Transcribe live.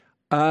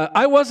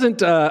I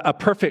wasn't a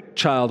perfect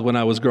child when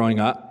I was growing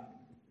up,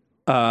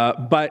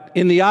 but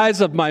in the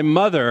eyes of my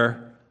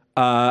mother,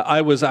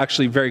 I was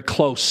actually very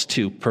close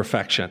to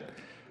perfection.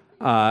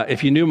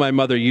 If you knew my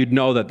mother, you'd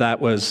know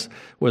that was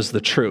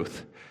the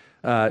truth.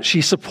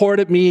 She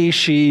supported me,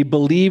 she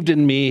believed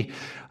in me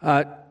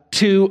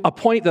to a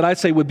point that I'd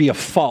say would be a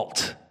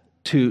fault,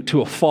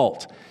 to a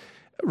fault.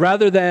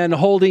 Rather than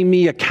holding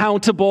me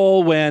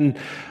accountable when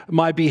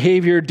my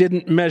behavior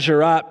didn't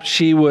measure up,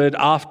 she would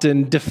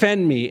often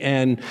defend me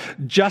and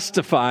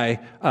justify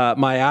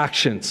my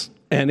actions.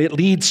 And it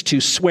leads to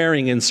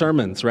swearing in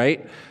sermons,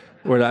 right?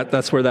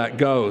 That's where that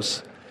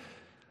goes.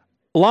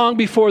 Long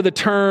before the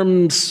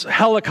terms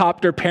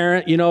helicopter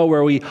parent,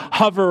 where we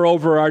hover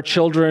over our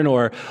children,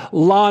 or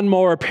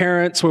lawnmower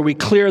parents, where we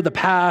clear the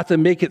path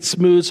and make it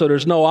smooth so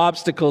there's no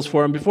obstacles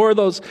for them, before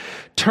those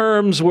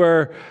terms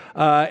were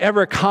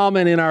ever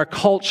common in our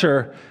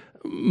culture,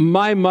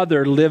 my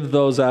mother lived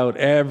those out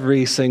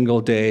every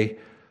single day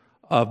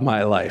of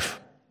my life.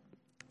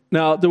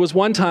 Now, there was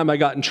one time I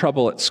got in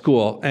trouble at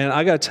school, and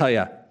I got to tell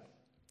you,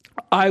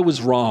 I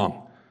was wrong.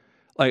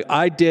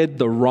 I did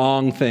the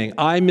wrong thing.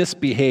 I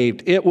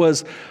misbehaved. It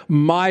was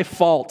my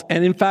fault.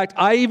 And in fact,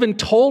 I even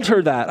told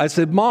her that. I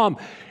said, Mom,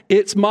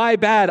 it's my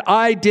bad.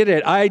 I did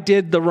it. I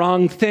did the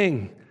wrong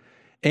thing.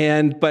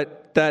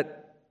 But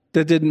that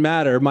didn't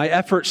matter. My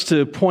efforts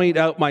to point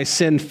out my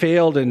sin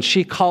failed, and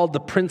she called the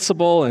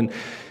principal and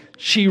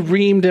she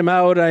reamed him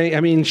out.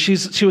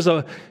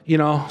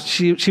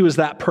 She was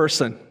that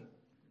person.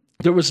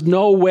 There was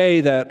no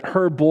way that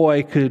her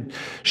boy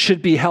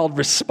should be held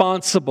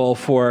responsible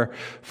for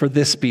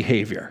this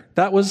behavior.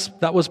 That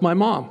was my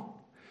mom.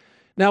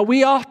 Now,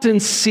 we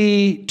often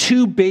see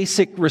two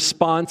basic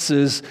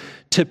responses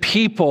to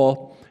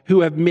people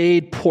who have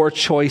made poor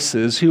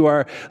choices, who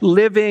are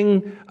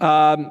living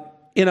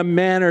in a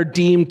manner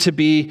deemed to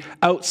be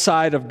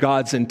outside of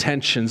God's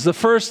intentions. The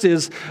first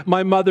is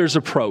my mother's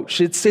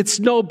approach. It's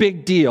no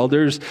big deal.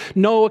 There's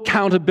no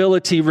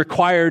accountability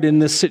required in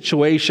this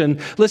situation.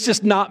 Let's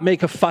just not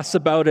make a fuss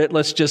about it.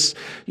 Let's just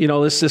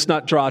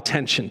not draw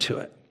attention to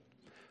it.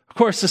 Of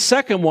course, the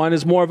second one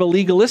is more of a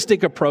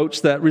legalistic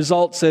approach that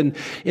results in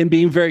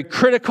being very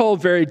critical,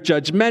 very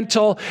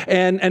judgmental,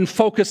 and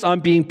focused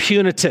on being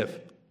punitive.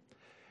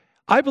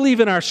 I believe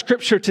in our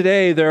scripture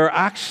today,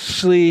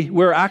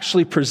 we're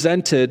actually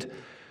presented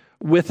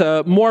with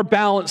a more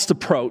balanced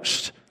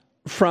approach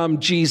from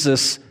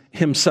Jesus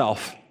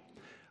himself.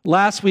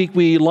 Last week,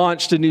 we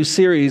launched a new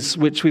series,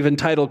 which we've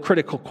entitled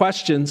Critical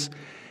Questions.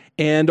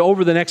 And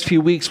over the next few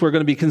weeks, we're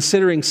going to be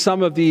considering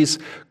some of these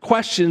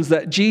questions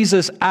that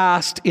Jesus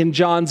asked in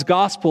John's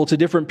gospel to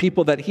different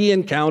people that he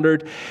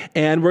encountered.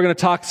 And we're going to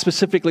talk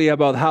specifically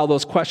about how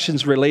those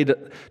questions relate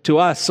to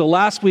us. So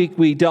last week,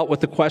 we dealt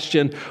with the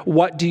question,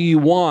 what do you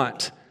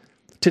want?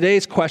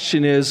 Today's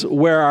question is,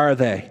 where are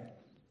they?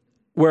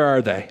 Where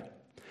are they?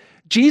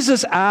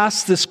 Jesus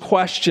asked this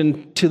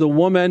question to the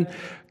woman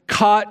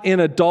caught in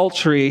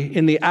adultery,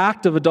 in the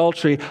act of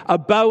adultery,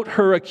 about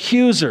her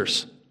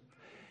accusers.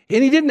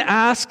 And he didn't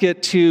ask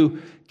it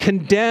to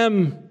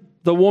condemn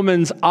the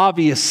woman's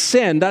obvious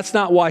sin. That's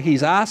not why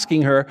he's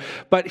asking her.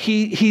 But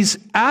he's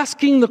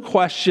asking the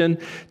question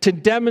to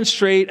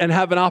demonstrate and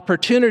have an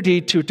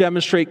opportunity to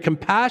demonstrate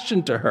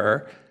compassion to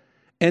her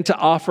and to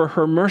offer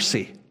her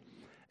mercy.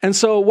 And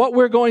so what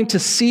we're going to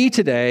see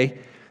today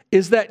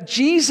is that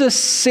Jesus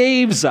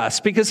saves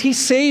us because he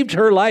saved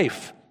her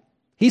life.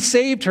 He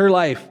saved her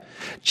life.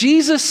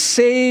 Jesus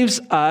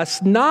saves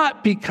us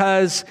not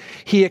because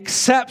he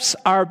accepts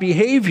our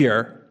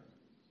behavior,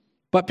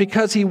 but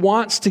because he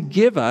wants to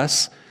give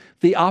us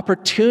the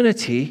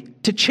opportunity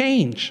to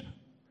change.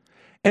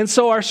 And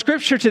so our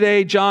scripture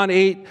today, John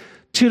 8,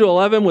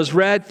 2-11 was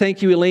read.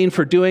 Thank you, Elaine,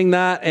 for doing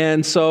that.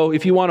 And so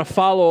if you want to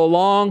follow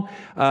along,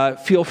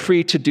 feel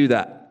free to do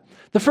that.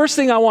 The first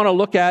thing I want to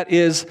look at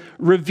is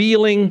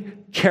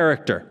revealing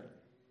character.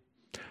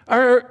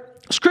 Our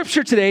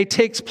scripture today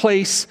takes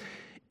place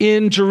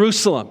in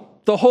Jerusalem,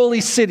 the holy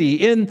city,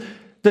 in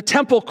the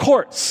temple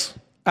courts,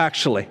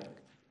 actually.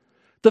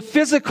 The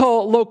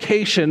physical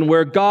location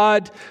where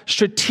God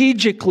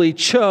strategically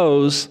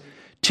chose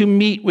to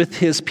meet with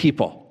his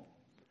people.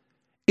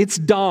 It's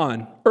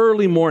dawn,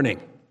 early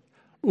morning.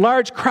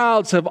 Large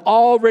crowds have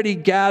already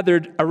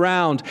gathered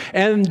around,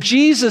 and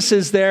Jesus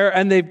is there,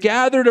 and they've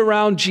gathered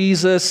around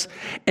Jesus,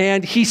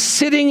 and he's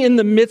sitting in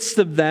the midst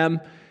of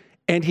them,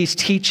 and he's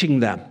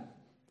teaching them.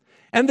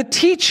 And the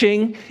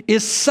teaching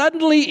is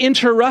suddenly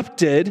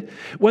interrupted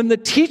when the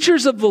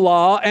teachers of the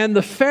law and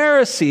the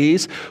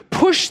Pharisees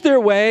push their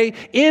way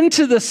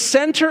into the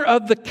center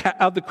of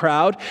the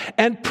crowd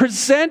and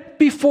present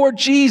before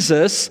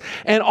Jesus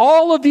and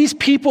all of these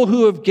people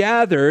who have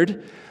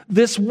gathered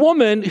this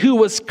woman who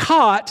was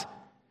caught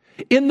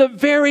in the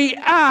very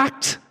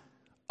act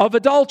of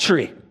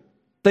adultery.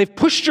 They've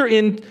pushed her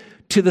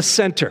into the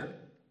center.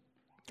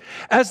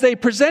 As they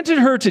presented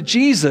her to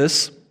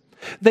Jesus,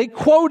 they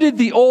quoted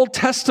the Old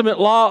Testament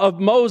law of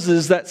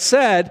Moses that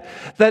said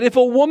that if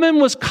a woman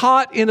was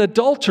caught in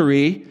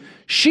adultery,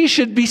 she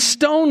should be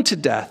stoned to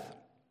death.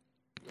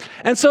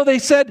 And so they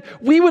said,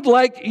 we would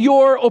like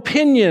your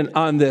opinion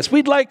on this.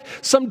 We'd like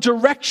some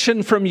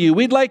direction from you.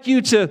 We'd like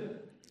you to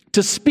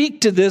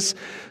speak to this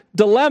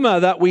dilemma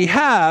that we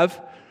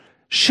have.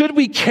 Should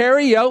we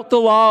carry out the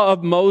law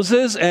of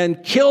Moses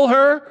and kill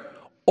her,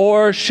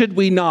 or should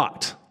we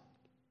not?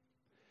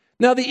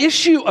 Now, the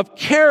issue of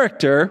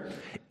character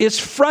is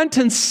front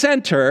and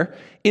center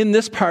in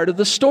this part of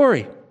the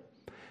story.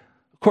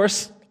 Of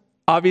course,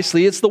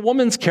 obviously, it's the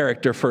woman's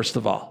character, first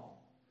of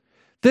all.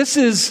 This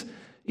is,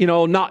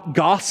 not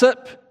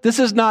gossip. This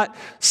is not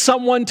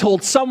someone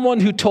told someone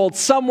who told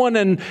someone,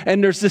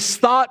 and there's this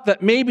thought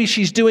that maybe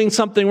she's doing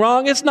something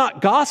wrong. It's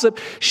not gossip.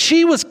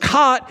 She was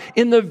caught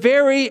in the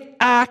very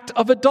act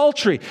of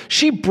adultery.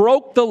 She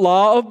broke the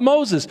law of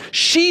Moses.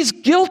 She's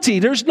guilty.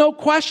 There's no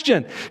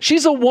question.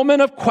 She's a woman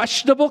of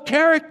questionable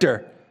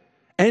character.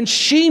 And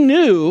she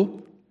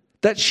knew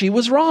that she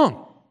was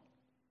wrong.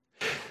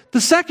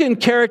 The second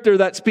character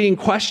that's being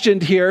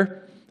questioned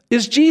here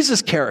is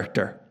Jesus'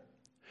 character.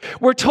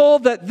 We're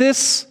told that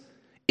this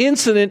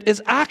incident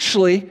is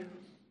actually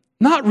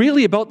not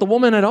really about the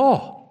woman at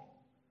all.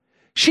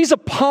 She's a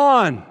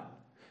pawn.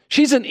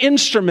 She's an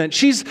instrument.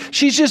 She's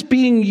just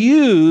being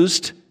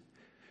used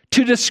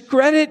to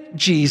discredit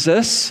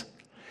Jesus,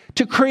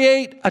 to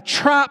create a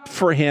trap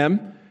for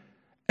him,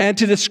 and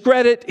to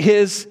discredit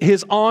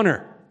his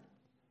honor.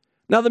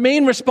 Now, the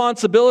main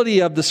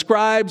responsibility of the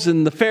scribes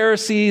and the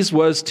Pharisees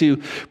was to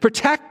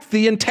protect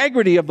the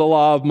integrity of the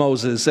law of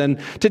Moses and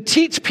to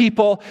teach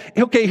people,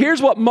 okay,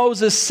 here's what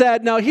Moses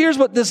said. Now, here's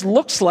what this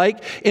looks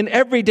like in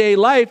everyday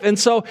life. And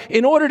so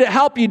in order to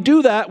help you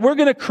do that, we're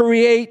going to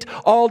create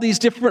all these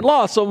different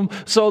laws.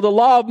 So the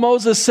law of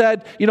Moses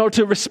said,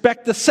 to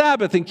respect the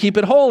Sabbath and keep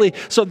it holy.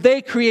 So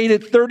they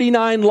created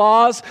 39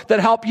 laws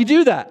that help you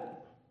do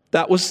that.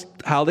 That was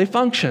how they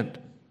functioned.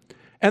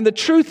 And the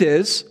truth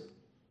is,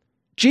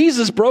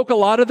 Jesus broke a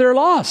lot of their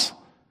laws.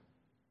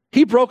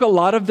 He broke a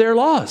lot of their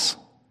laws.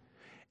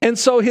 And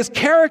so his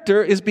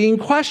character is being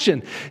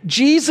questioned.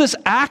 Jesus'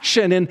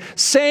 action in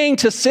saying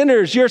to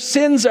sinners, your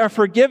sins are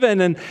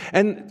forgiven,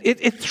 and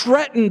it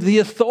threatened the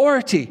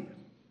authority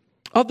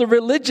of the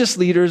religious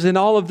leaders in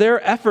all of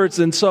their efforts.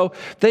 And so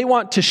they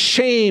want to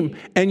shame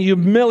and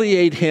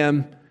humiliate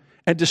him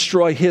and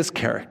destroy his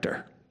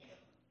character.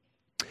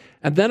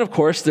 And then, of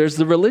course, there's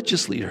the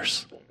religious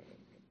leaders.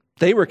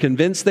 They were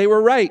convinced they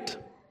were right.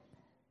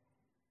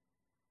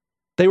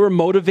 They were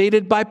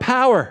motivated by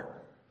power.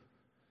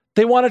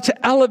 They wanted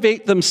to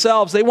elevate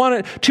themselves. They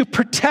wanted to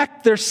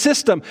protect their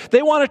system.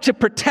 They wanted to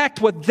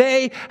protect what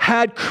they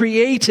had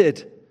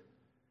created.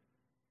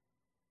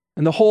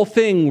 And the whole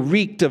thing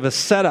reeked of a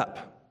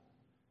setup.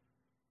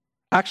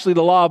 Actually,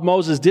 the law of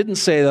Moses didn't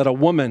say that a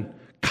woman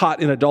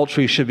caught in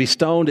adultery should be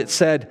stoned. It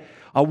said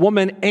a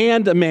woman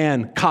and a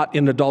man caught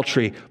in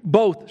adultery,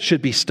 both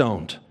should be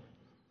stoned.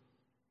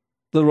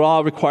 The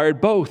law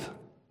required both.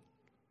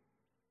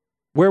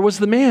 Where was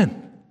the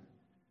man?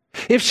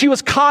 If she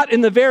was caught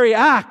in the very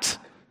act,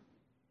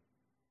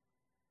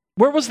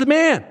 where was the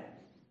man?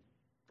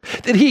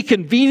 Did he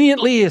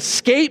conveniently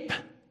escape?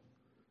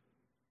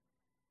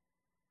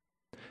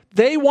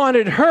 They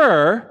wanted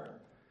her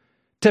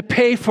to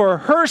pay for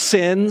her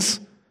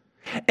sins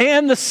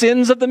and the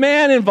sins of the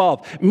man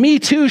involved. Me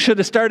Too should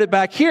have started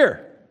back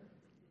here.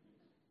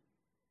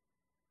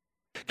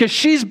 Because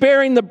she's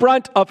bearing the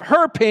brunt of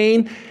her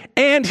pain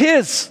and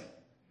his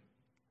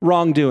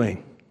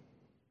wrongdoing.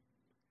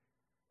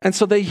 And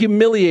so they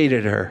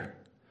humiliated her.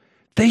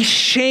 They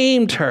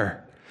shamed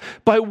her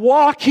by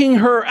walking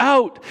her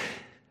out,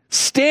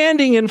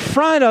 standing in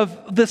front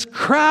of this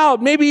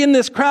crowd. Maybe in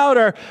this crowd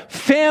are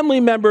family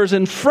members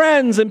and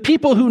friends and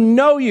people who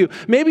know you.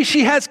 Maybe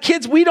she has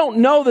kids. We don't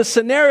know the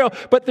scenario,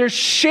 but they're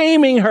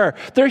shaming her.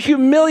 They're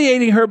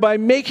humiliating her by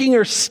making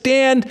her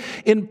stand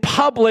in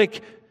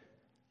public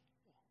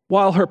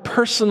while her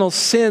personal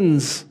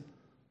sins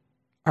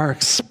are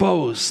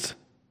exposed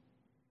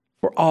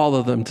for all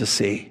of them to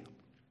see.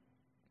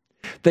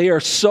 They are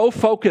so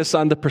focused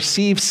on the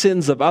perceived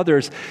sins of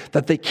others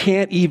that they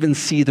can't even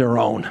see their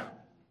own.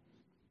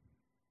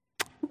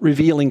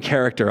 Revealing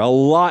character. A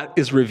lot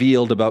is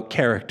revealed about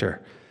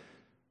character.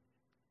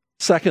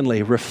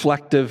 Secondly,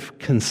 reflective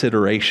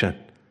consideration.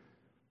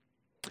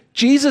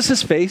 Jesus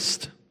is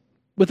faced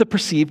with a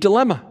perceived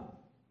dilemma.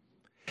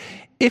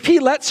 If he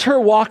lets her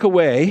walk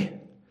away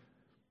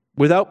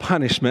without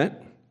punishment,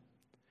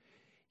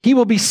 he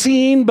will be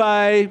seen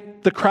by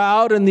the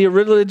crowd and the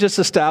religious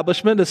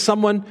establishment as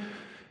someone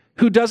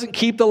who doesn't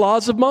keep the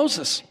laws of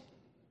Moses.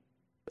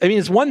 I mean,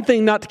 it's one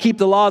thing not to keep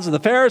the laws of the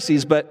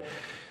Pharisees, but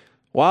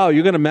wow,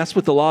 you're going to mess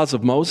with the laws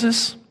of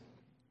Moses?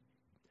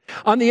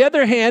 On the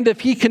other hand, if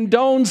he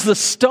condones the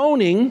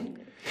stoning,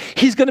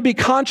 he's going to be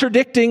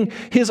contradicting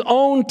his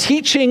own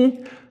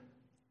teaching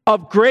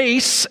of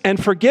grace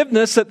and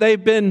forgiveness that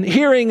they've been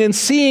hearing and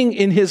seeing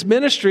in his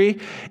ministry,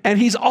 and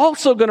he's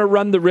also going to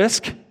run the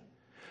risk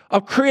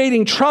of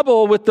creating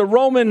trouble with the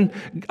Roman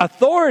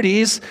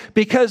authorities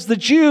because the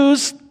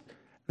Jews,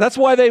 That's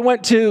why they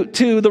went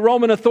to the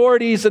Roman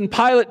authorities and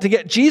Pilate to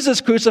get Jesus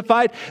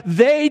crucified.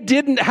 They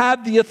didn't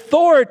have the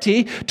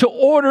authority to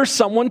order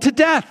someone to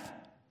death.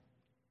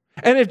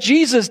 And if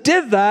Jesus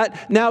did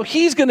that, now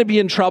he's going to be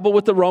in trouble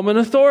with the Roman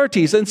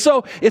authorities. And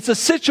so it's a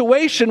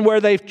situation where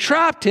they've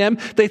trapped him.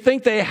 They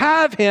think they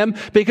have him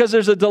because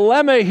there's a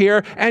dilemma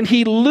here, and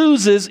he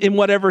loses in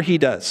whatever he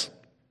does.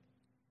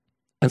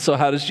 And so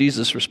how does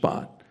Jesus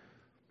respond?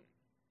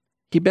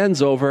 He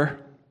bends over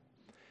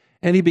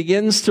and he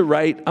begins to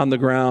write on the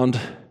ground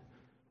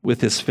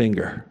with his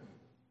finger.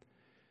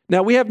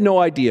 Now, we have no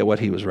idea what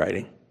he was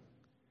writing.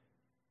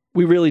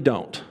 We really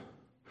don't.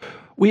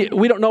 We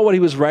don't know what he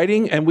was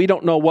writing, and we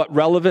don't know what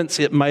relevance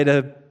it might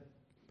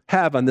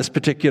have on this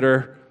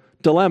particular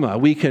dilemma.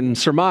 We can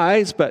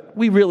surmise, but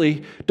we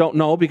really don't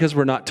know because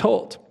we're not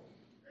told.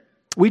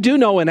 We do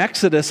know in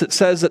Exodus it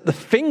says that the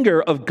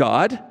finger of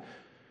God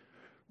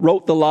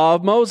wrote the law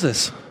of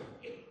Moses.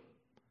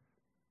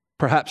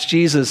 Perhaps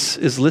Jesus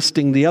is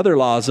listing the other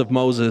laws of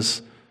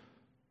Moses,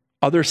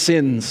 other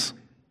sins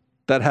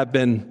that have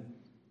been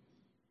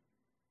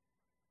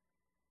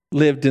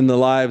lived in the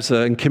lives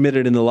and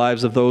committed in the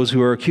lives of those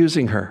who are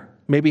accusing her.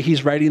 Maybe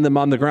he's writing them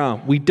on the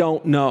ground. We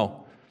don't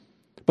know.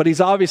 But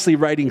he's obviously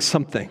writing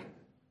something.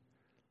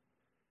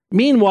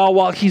 Meanwhile,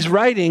 while he's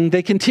writing,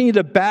 they continue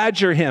to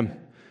badger him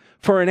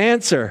for an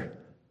answer.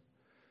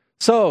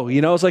 So,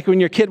 it's like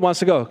when your kid wants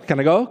to go. Can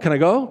I go? Can I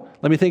go?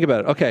 Let me think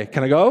about it. Okay,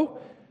 can I go?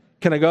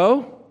 Can I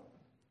go?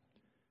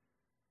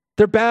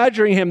 They're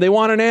badgering him. They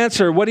want an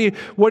answer. What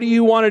do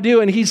you want to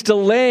do? And he's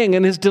delaying,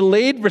 and his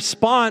delayed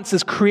response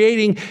is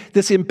creating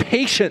this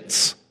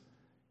impatience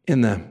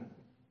in them.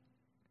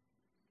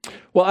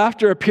 Well,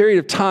 after a period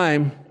of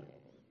time,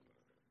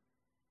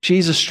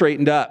 Jesus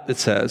straightened up, it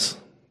says,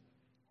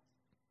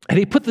 and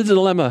he put the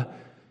dilemma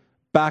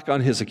back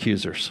on his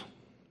accusers.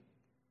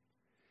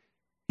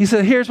 He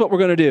said, here's what we're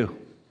going to do.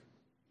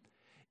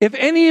 If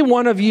any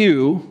one of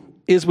you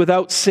is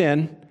without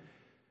sin,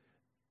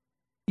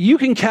 you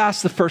can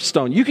cast the first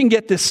stone. You can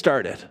get this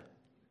started.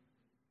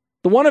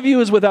 The one of you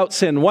is without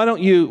sin. Why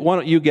don't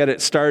you get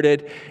it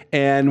started,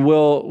 and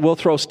we'll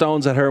throw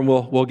stones at her, and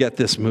we'll get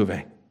this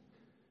moving.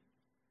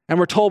 And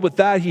we're told with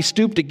that he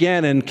stooped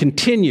again and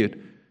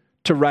continued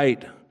to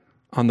write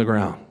on the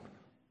ground.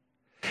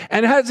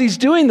 And as he's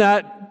doing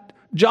that,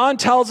 John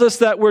tells us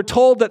that we're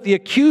told that the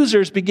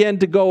accusers began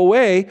to go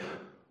away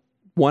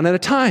one at a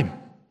time.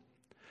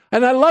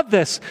 And I love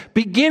this,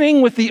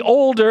 beginning with the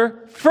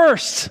older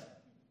first.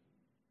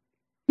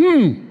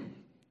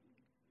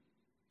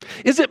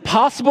 Is it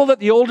possible that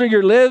the older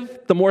you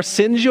live, the more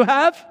sins you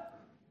have?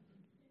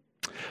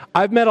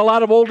 I've met a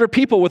lot of older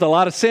people with a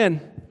lot of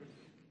sin.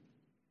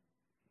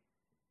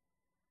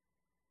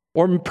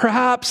 Or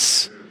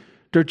perhaps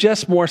they're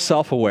just more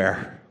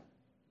self-aware.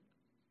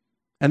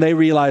 And they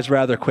realize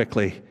rather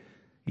quickly,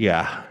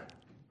 yeah,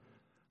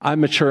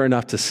 I'm mature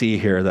enough to see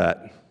here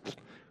that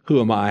who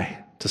am I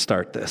to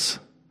start this?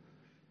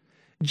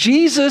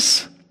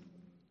 Jesus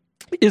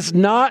is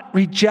not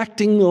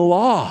rejecting the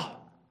law.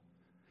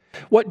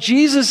 What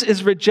Jesus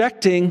is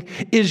rejecting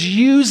is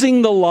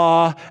using the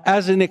law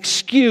as an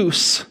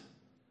excuse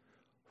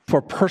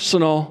for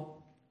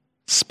personal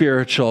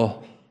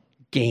spiritual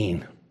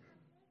gain.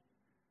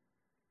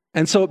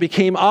 And so it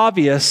became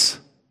obvious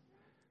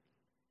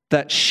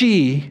that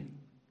she,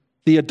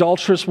 the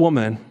adulterous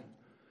woman,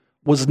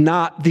 was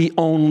not the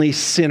only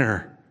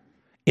sinner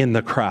in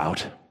the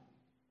crowd.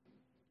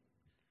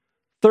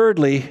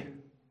 Thirdly,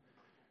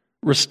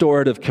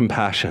 restorative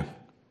compassion.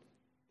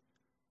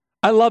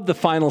 I love the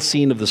final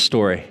scene of the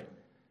story.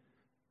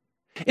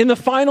 In the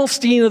final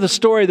scene of the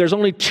story, there's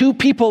only two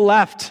people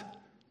left.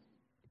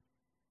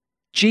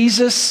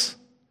 Jesus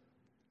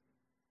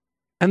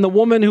and the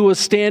woman who was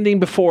standing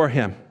before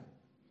him,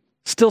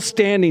 still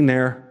standing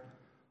there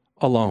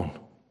alone.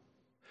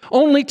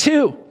 Only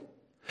two.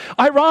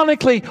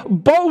 Ironically,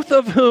 both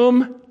of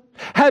whom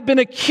had been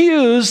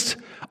accused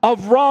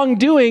of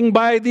wrongdoing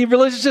by the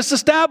religious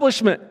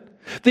establishment.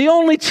 The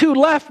only two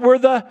left were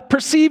the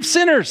perceived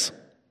sinners.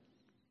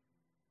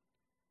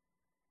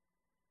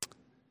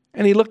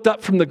 And he looked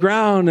up from the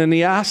ground and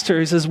he asked her,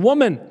 he says,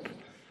 "Woman,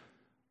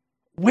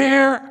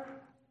 where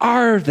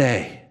are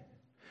they?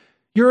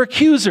 Your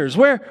accusers,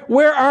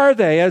 where are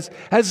they?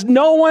 Has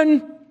no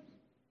one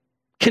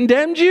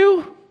condemned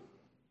you?"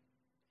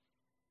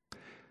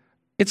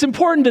 It's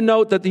important to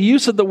note that the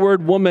use of the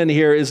word woman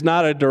here is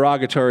not a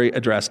derogatory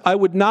address. I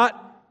would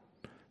not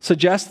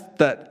suggest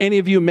that any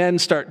of you men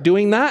start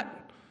doing that.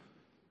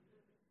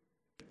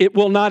 It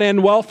will not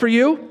end well for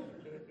you.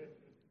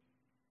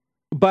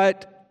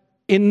 But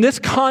in this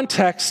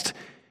context,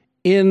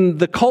 in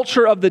the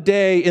culture of the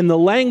day, in the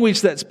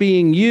language that's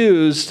being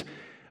used,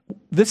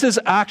 this is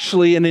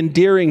actually an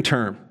endearing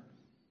term,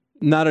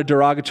 not a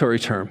derogatory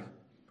term.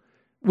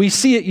 We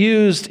see it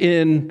used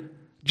in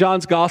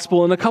John's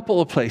gospel in a couple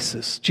of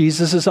places.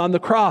 Jesus is on the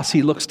cross.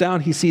 He looks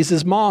down. He sees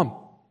his mom.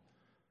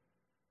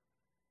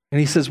 And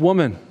he says,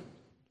 "Woman,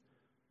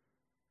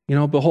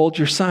 behold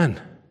your son."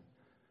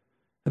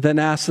 And then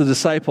asks the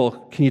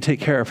disciple, "Can you take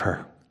care of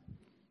her?"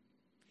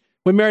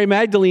 When Mary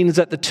Magdalene is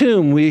at the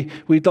tomb, we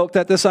looked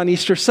at this on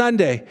Easter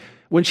Sunday,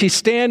 when she's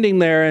standing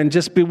there and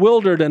just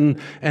bewildered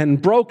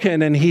and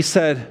broken, and he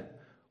said,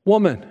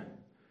 "Woman,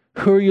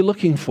 who are you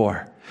looking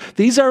for?"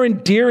 These are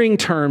endearing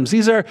terms.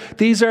 These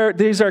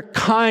are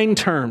kind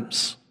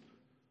terms.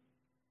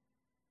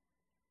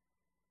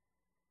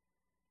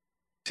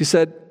 She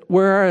said,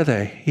 "Where are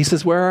they?" He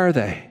says, "Where are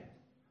they?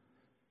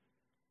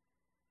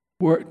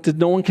 Did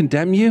no one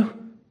condemn you?"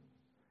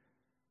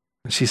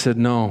 And she said,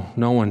 "No,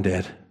 no one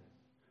did.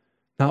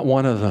 Not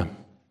one of them."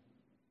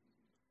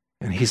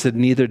 And he said,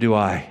 "Neither do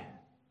I.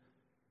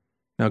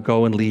 Now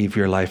go and leave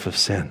your life of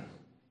sin."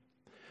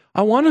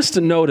 I want us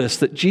to notice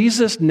that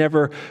Jesus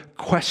never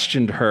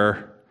questioned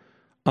her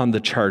on the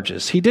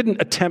charges. He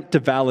didn't attempt to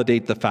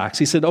validate the facts.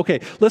 He said, "Okay,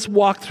 let's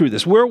walk through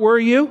this. Where were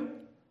you?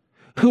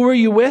 Who were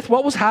you with?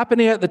 What was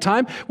happening at the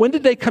time? When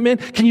did they come in?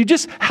 Can you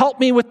just help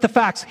me with the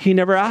facts?" He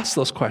never asked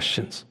those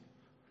questions.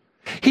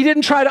 He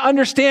didn't try to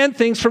understand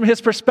things from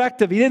his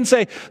perspective. He didn't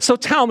say, "So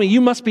tell me,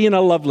 you must be in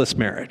a loveless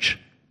marriage.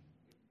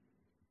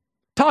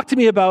 Talk to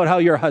me about how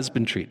your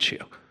husband treats you.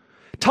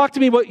 Talk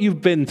to me what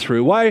you've been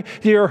through, why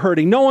you're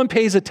hurting. No one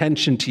pays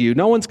attention to you.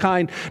 No one's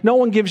kind. No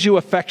one gives you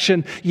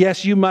affection.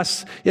 Yes, you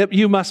must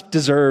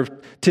deserve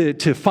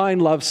to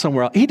find love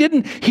somewhere else." He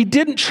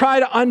didn't try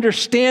to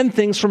understand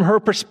things from her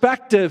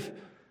perspective,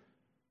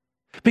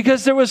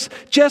 because there was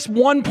just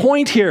one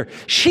point here.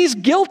 She's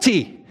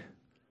guilty.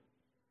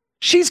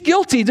 She's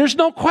guilty. There's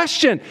no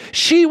question.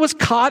 She was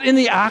caught in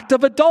the act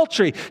of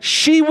adultery.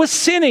 She was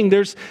sinning.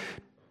 There's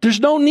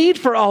no need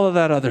for all of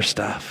that other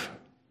stuff.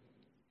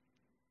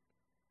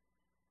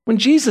 When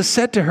Jesus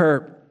said to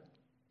her,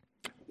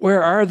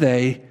 "Where are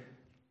they?"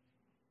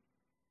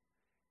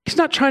 He's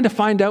not trying to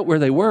find out where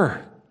they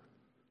were.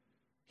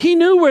 He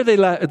knew where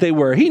they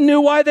were. He knew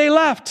why they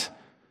left.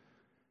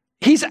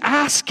 He's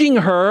asking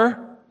her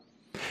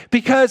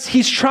because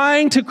he's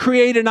trying to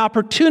create an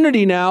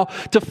opportunity now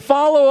to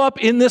follow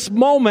up in this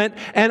moment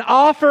and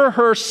offer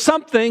her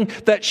something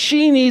that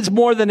she needs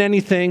more than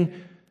anything,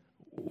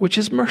 which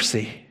is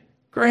mercy,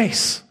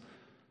 grace.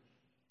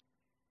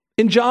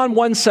 In John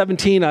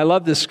 1:17, I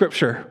love this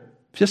scripture,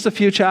 just a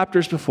few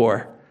chapters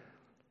before.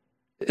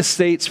 It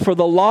states, "For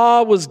the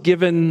law was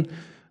given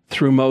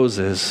through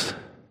Moses,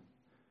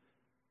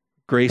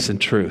 grace and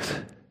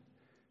truth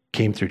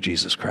came through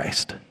Jesus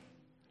Christ."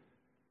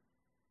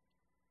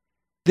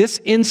 This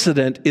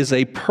incident is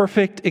a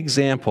perfect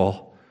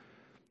example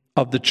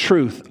of the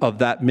truth of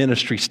that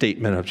ministry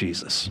statement of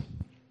Jesus.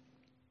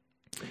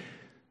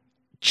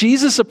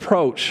 Jesus'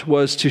 approach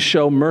was to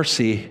show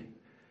mercy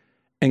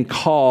and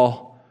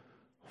call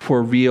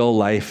for real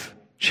life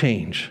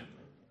change.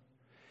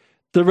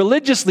 The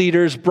religious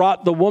leaders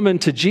brought the woman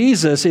to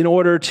Jesus in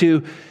order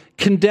to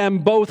condemn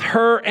both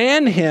her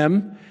and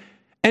him,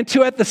 and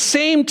to at the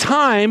same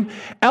time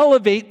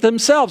elevate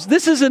themselves.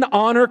 This is an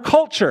honor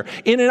culture.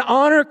 In an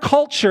honor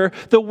culture,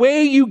 the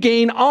way you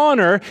gain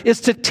honor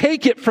is to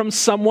take it from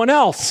someone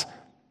else.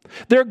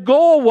 Their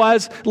goal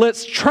was,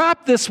 let's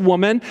trap this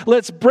woman,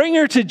 let's bring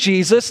her to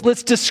Jesus,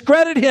 let's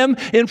discredit him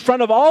in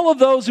front of all of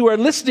those who are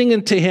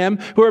listening to him,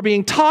 who are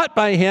being taught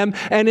by him,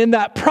 and in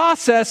that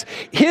process,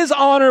 his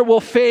honor will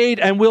fade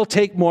and we'll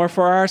take more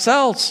for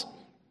ourselves.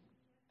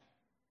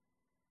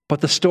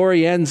 But the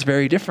story ends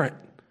very different.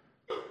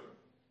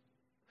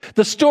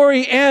 The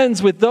story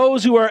ends with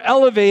those who are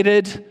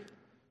elevated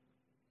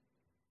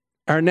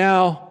are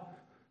now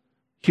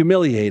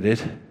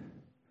humiliated,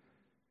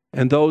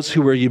 and those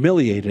who were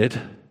humiliated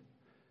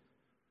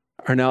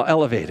are now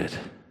elevated.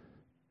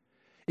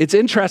 It's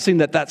interesting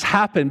that that's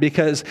happened,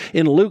 because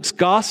in Luke's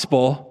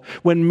gospel,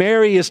 when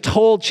Mary is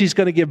told she's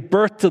going to give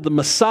birth to the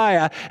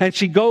Messiah, and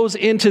she goes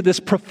into this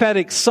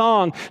prophetic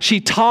song, she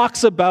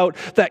talks about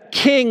that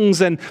kings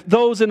and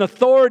those in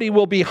authority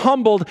will be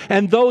humbled,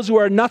 and those who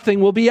are nothing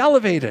will be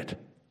elevated.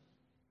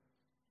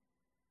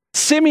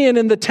 Simeon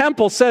in the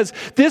temple says,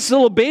 "This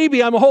little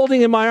baby I'm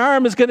holding in my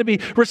arm is going to be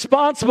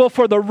responsible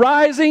for the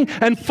rising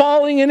and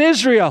falling in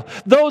Israel.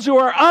 Those who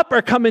are up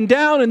are coming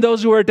down, and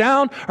those who are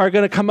down are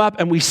going to come up."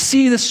 And we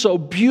see this so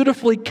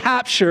beautifully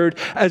captured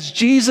as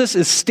Jesus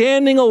is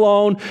standing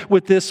alone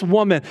with this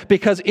woman,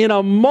 because in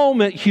a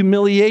moment,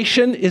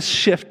 humiliation is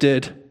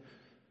shifted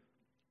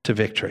to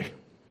victory.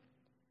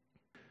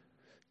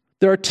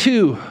 There are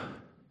two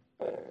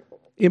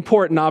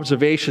important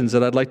observations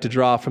that I'd like to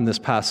draw from this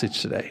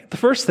passage today. The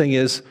first thing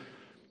is,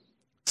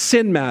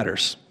 sin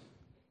matters.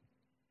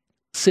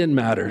 Sin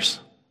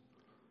matters.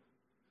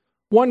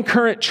 One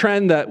current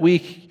trend that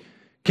we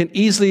can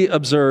easily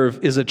observe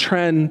is a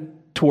trend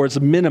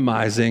towards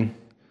minimizing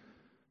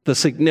the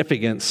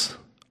significance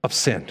of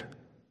sin.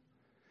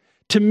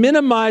 To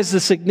minimize the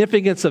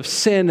significance of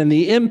sin and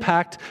the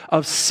impact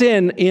of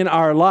sin in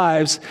our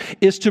lives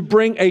is to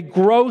bring a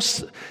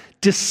gross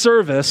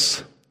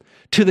disservice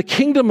to the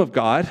kingdom of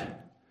God,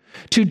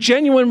 to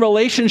genuine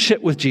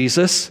relationship with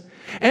Jesus,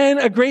 and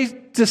a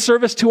great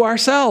disservice to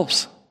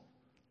ourselves.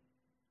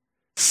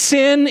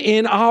 Sin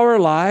in our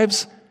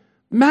lives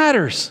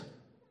matters.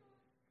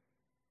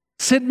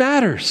 Sin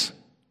matters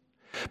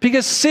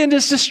because sin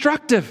is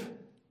destructive.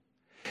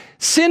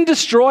 Sin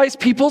destroys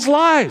people's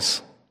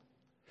lives.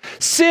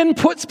 Sin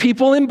puts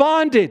people in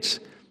bondage.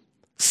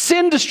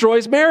 Sin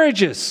destroys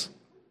marriages.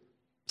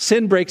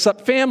 Sin breaks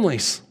up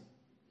families.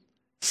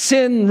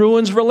 Sin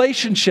ruins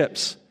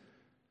relationships.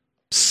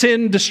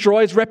 Sin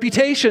destroys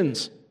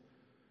reputations.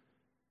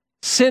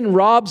 Sin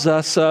robs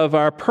us of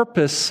our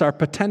purpose, our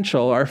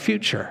potential, our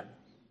future.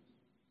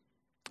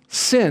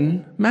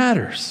 Sin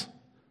matters.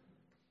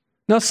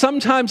 Now,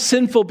 sometimes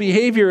sinful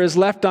behavior is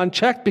left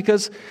unchecked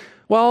because,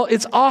 well,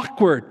 it's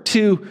awkward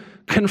to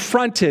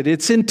confront it.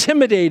 It's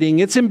intimidating.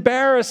 It's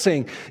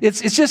embarrassing.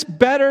 It's just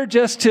better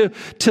just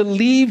to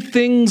leave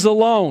things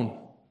alone,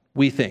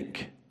 we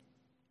think.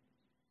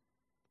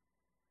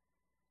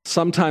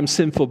 Sometimes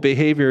sinful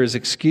behavior is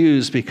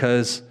excused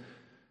because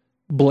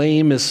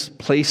blame is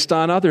placed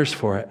on others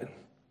for it.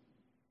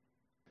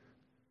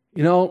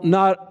 You know,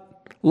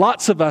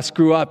 lots of us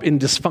grew up in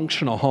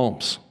dysfunctional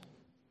homes.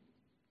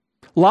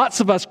 Lots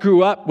of us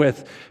grew up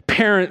with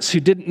parents who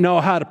didn't know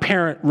how to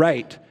parent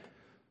right.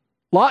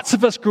 Lots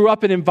of us grew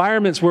up in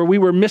environments where we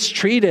were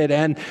mistreated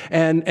and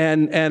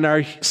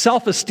our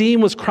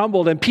self-esteem was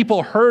crumbled and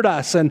people hurt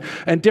us and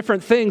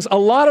different things. A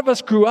lot of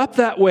us grew up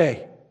that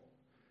way.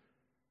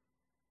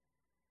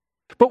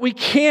 But we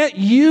can't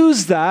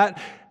use that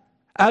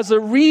as a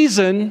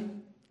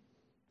reason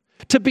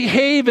to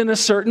behave in a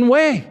certain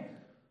way.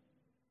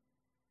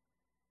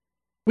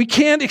 We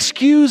can't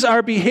excuse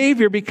our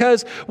behavior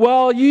because,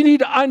 well, you need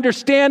to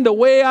understand the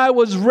way I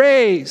was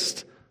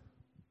raised.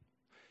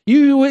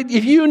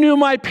 If you knew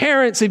my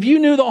parents, if you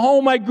knew the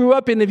home I grew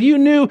up in, if you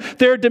knew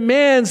their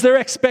demands, their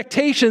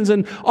expectations,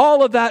 and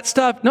all of that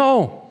stuff,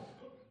 no.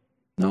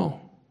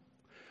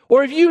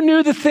 Or if you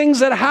knew the things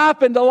that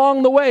happened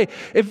along the way,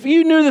 if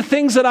you knew the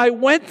things that I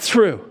went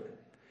through,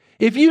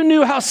 if you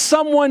knew how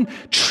someone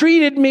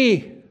treated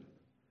me,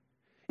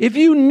 if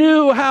you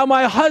knew how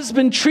my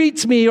husband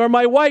treats me or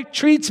my wife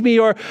treats me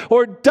or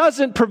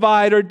doesn't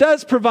provide or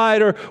does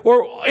provide or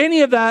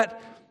any of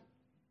that,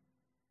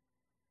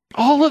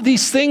 all of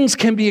these things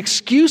can be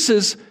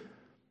excuses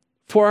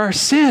for our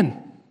sin.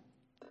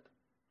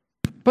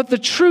 But the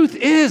truth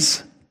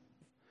is,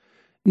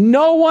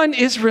 no one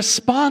is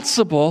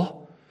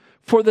responsible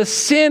for the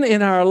sin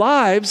in our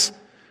lives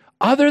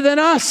other than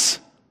us.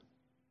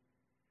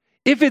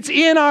 If it's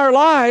in our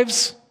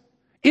lives,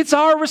 it's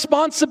our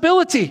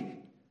responsibility.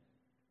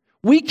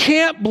 We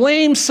can't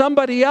blame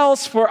somebody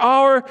else for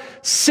our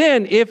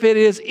sin. If it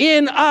is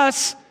in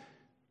us,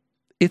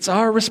 it's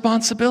our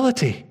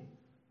responsibility.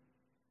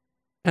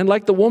 And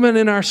like the woman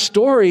in our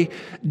story,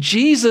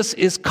 Jesus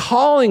is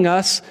calling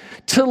us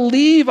to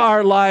leave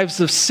our lives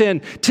of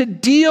sin, to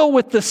deal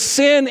with the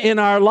sin in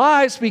our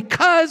lives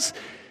because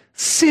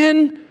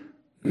sin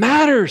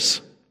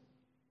matters.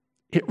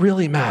 It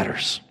really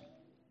matters.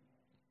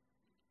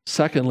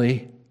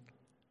 Secondly,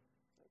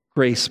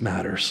 grace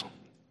matters.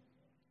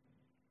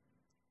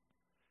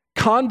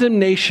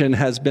 Condemnation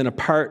has been a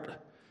part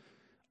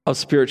of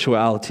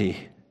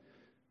spirituality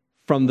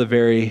from the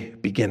very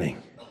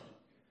beginning.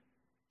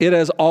 It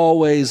has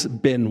always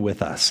been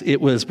with us.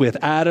 It was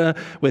with Adam,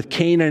 with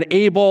Cain and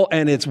Abel,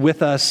 and it's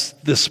with us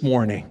this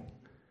morning.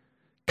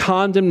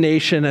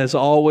 Condemnation has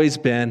always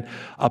been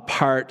a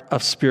part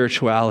of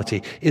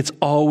spirituality. It's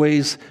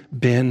always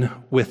been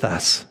with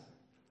us.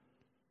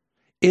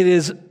 It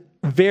is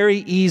very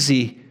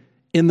easy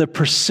in the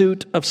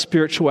pursuit of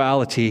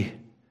spirituality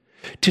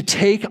to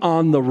take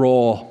on the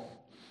role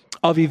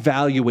of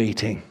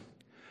evaluating,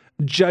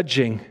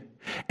 judging,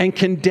 and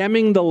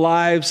condemning the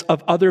lives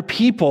of other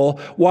people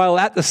while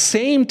at the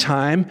same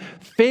time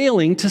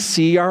failing to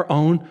see our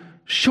own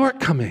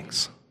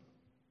shortcomings.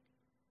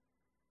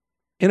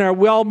 In our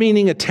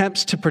well-meaning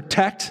attempts to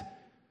protect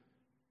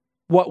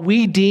what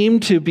we deem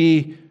to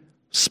be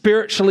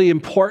spiritually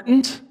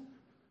important,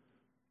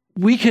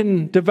 we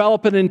can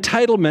develop an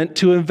entitlement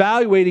to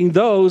evaluating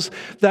those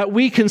that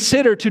we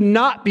consider to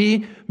not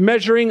be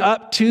measuring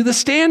up to the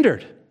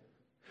standard.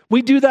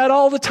 We do that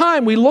all the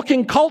time. We look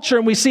in culture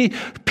and we see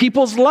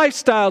people's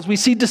lifestyles. We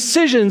see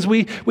decisions.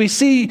 We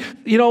see,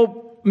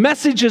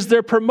 messages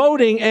they're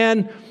promoting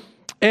and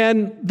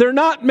they're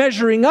not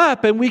measuring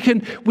up, and we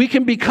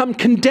can become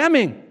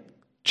condemning,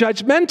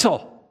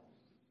 judgmental.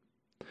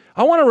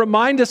 I want to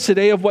remind us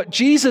today of what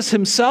Jesus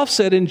himself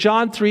said in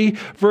John 3,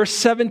 verse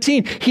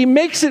 17. He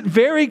makes it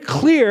very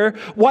clear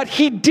what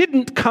he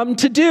didn't come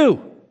to do.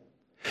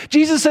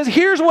 Jesus says,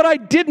 here's what I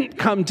didn't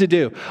come to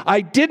do.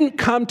 I didn't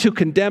come to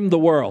condemn the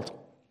world.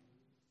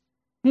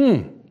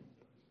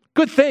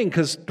 Good thing,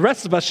 because the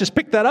rest of us just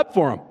picked that up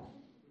for him.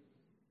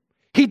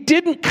 He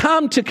didn't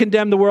come to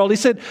condemn the world. He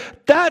said,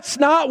 that's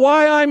not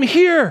why I'm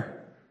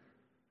here.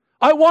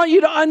 I want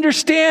you to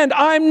understand,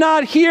 I'm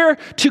not here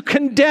to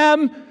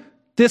condemn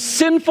this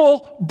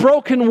sinful,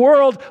 broken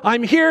world.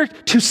 I'm here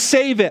to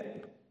save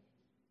it,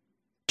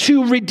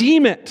 to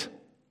redeem it.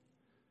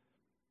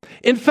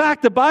 In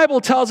fact, the Bible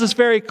tells us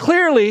very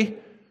clearly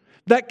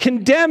that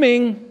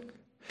condemning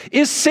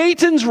is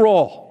Satan's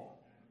role.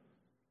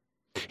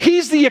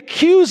 He's the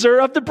accuser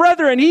of the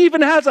brethren. He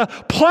even has a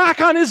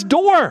plaque on his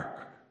door.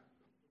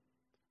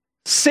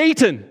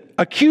 Satan,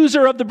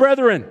 accuser of the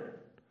brethren.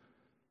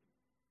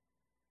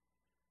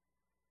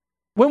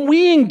 When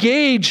we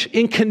engage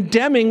in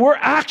condemning, we're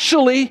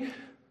actually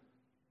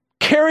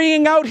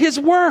carrying out his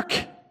work.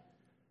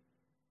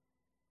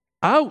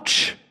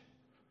 Ouch.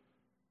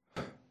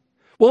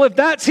 Well, if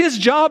that's his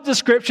job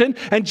description,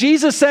 and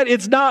Jesus said,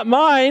 it's not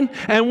mine,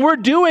 and we're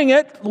doing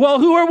it, well,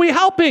 who are we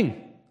helping?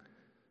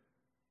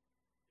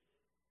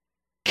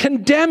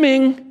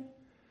 Condemning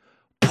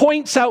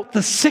points out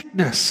the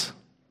sickness,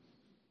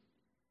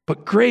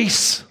 but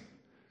grace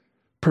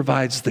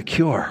provides the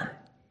cure.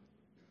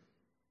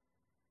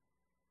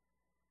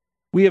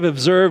 We have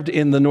observed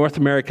in the North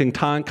American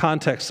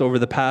context over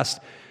the past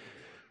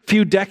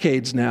few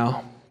decades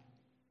now,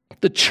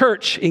 the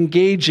church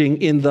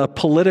engaging in the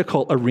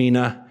political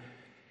arena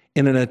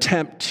in an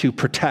attempt to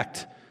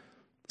protect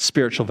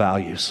spiritual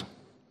values.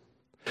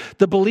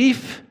 The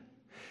belief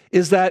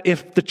is that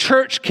if the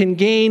church can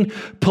gain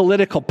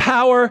political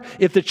power,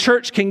 if the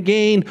church can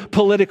gain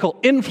political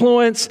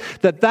influence,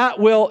 that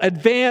will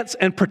advance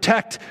and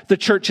protect the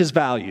church's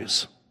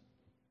values.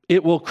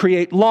 It will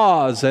create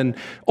laws and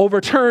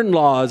overturn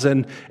laws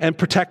and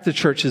protect the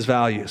church's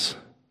values.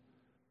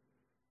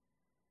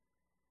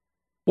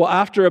 Well,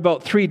 after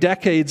about 3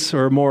 decades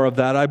or more of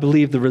that, I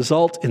believe the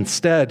result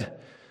instead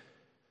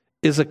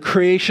is a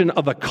creation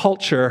of a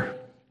culture,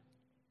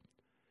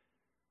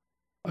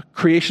 a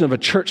creation of a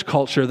church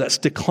culture that's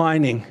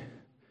declining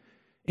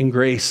in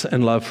grace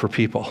and love for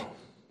people.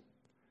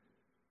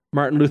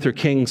 Martin Luther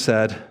King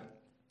said,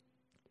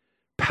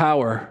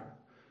 "Power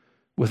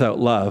without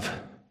love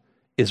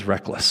is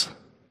reckless."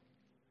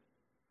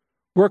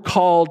 We're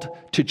called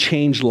to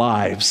change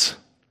lives,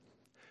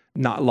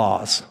 not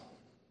laws.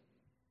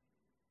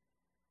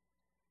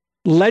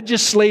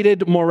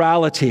 Legislated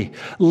morality,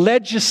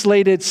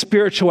 legislated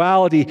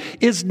spirituality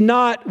is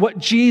not what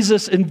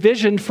Jesus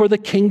envisioned for the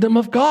kingdom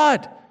of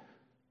God.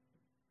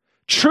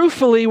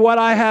 Truthfully, what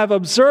I have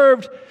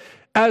observed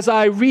as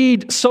I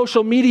read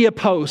social media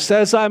posts,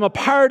 as I'm a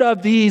part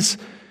of these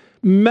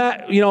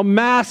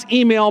mass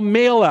email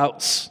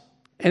mailouts,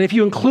 and if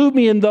you include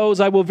me in those,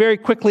 I will very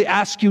quickly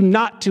ask you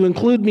not to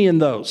include me in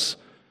those,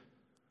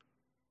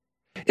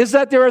 is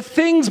that there are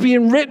things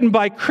being written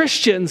by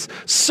Christians,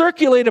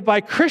 circulated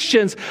by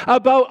Christians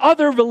about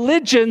other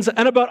religions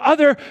and about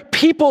other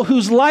people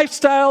whose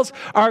lifestyles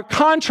are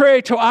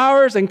contrary to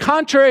ours and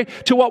contrary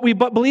to what we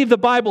believe the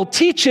Bible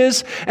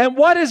teaches. And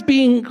what is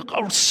being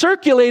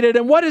circulated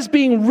and what is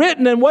being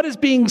written and what is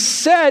being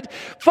said,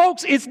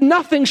 folks, it's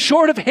nothing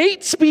short of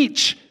hate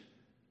speech.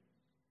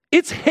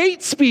 It's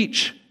hate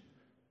speech.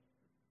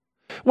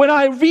 When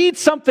I read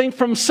something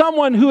from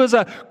someone who is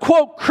a,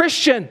 quote,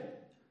 Christian,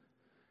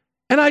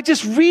 and I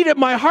just read it,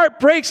 my heart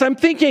breaks. I'm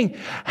thinking,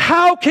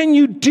 how can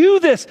you do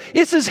this?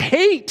 This is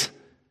hate.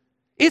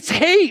 It's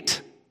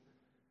hate.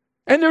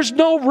 And there's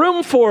no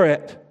room for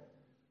it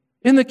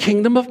in the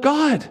kingdom of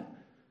God.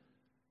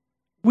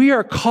 We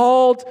are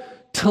called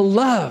to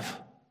love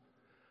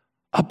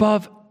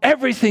above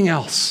everything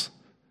else.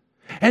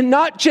 And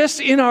not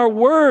just in our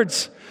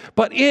words,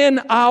 but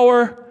in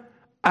our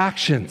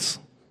actions.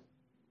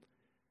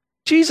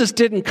 Jesus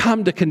didn't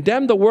come to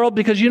condemn the world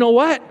because you know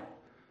what?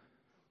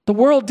 The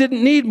world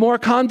didn't need more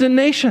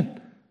condemnation.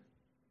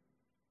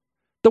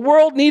 The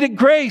world needed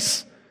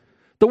grace.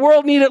 The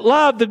world needed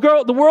love. The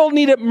world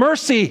needed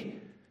mercy.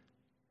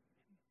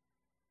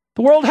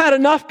 The world had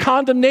enough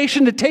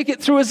condemnation to take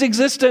it through its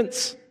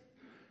existence.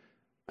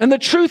 And the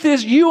truth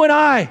is, you and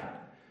I,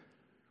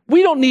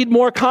 we don't need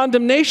more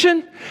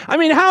condemnation. I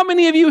mean, how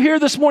many of you here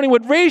this morning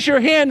would raise your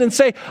hand and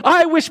say,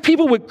 I wish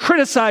people would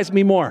criticize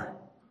me more?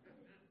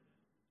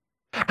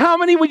 How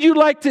many would you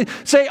like to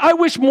say, I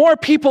wish more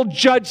people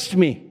judged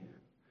me?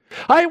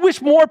 I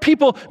wish more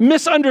people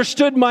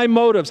misunderstood my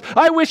motives.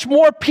 I wish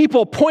more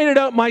people pointed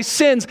out my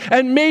sins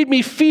and made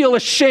me feel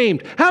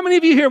ashamed. How many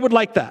of you here would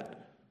like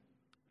that?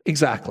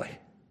 Exactly.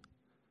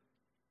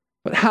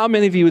 But how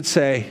many of you would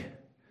say,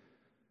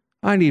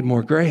 I need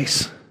more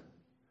grace.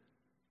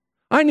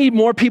 I need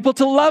more people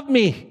to love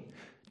me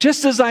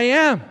just as I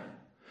am.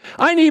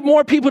 I need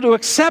more people to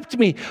accept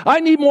me.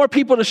 I need more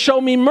people to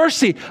show me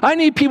mercy. I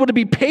need people to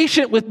be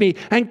patient with me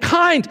and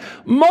kind.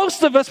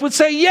 Most of us would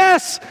say,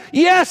 yes,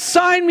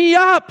 sign me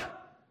up.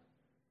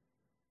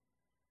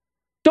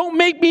 Don't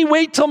make me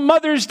wait till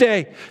Mother's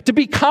Day to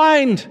be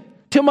kind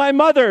to my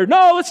mother.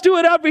 No, let's do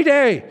it every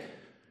day.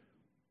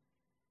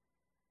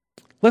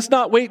 Let's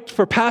not wait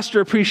for pastor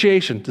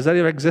appreciation. Does that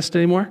even exist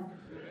anymore?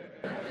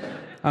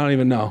 I don't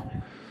even know.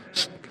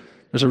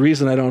 There's a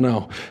reason I don't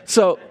know.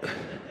 So,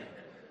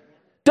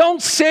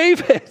 don't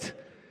save it.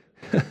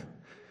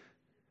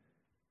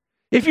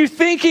 If you're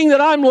thinking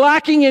that I'm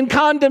lacking in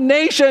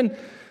condemnation,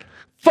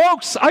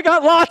 folks, I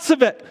got lots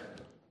of it.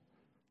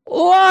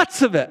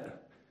 Lots of it.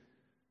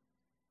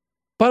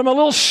 But I'm a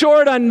little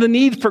short on the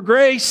need for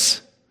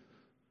grace,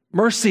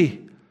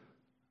 mercy,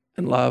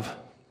 and love.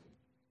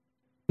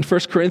 In 1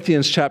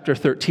 Corinthians chapter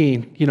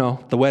 13,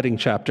 the wedding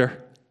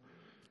chapter,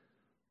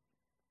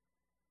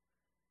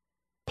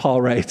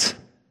 Paul writes,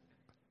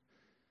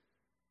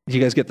 do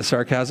you guys get the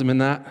sarcasm in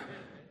that?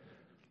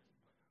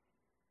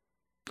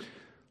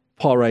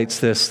 Paul writes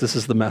this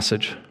is the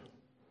message.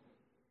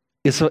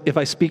 If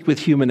I speak with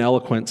human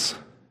eloquence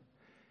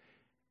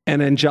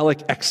and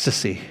angelic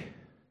ecstasy,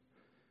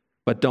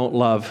 but don't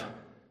love,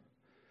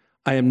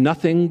 I am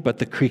nothing but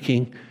the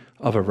creaking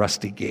of a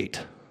rusty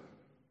gate.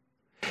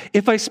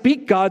 If I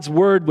speak God's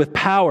word with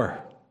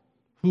power,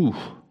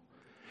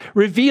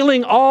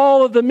 revealing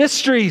all of the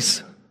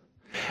mysteries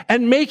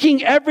and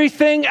making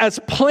everything as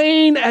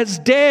plain as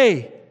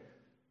day,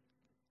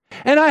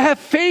 and I have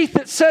faith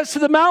that says to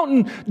the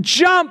mountain,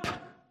 jump,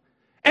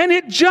 and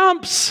it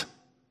jumps,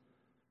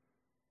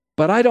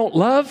 but I don't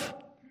love,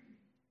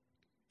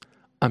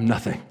 I'm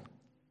nothing.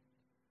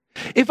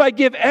 If I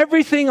give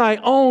everything I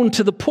own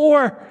to the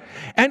poor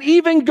and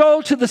even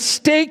go to the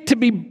stake to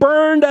be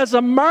burned as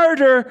a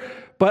martyr,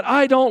 but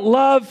I don't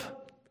love,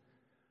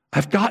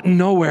 I've gotten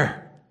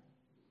nowhere.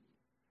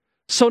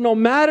 So no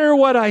matter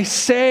what I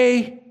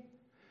say,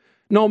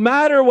 no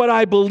matter what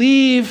I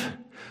believe,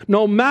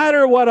 no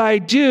matter what I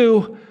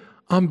do,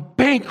 I'm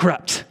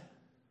bankrupt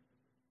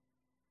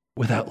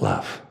without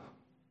love.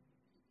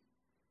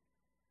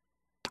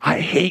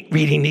 I hate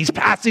reading these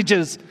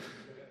passages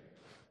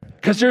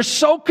because they're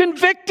so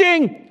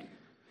convicting.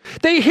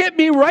 They hit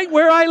me right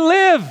where I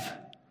live.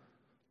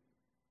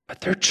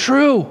 But they're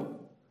true.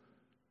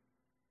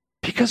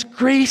 Because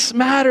grace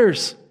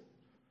matters.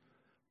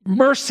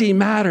 Mercy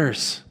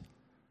matters.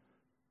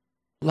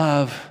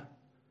 Love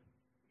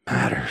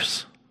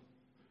matters.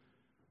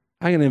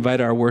 I'm going to invite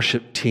our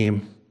worship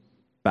team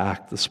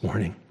back this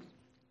morning.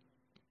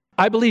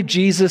 I believe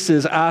Jesus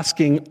is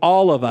asking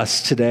all of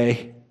us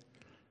today,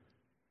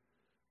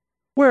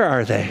 where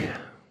are they?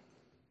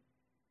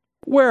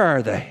 Where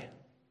are they?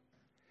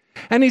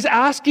 And he's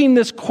asking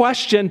this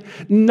question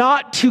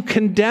not to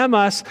condemn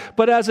us,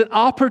 but as an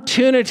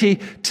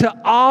opportunity to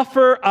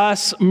offer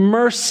us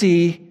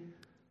mercy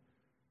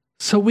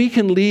so we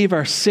can leave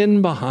our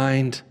sin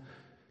behind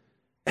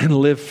and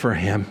live for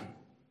him.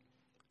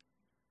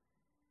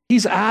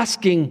 He's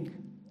asking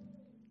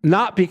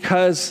not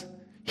because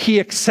he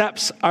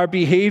accepts our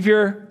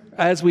behavior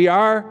as we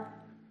are,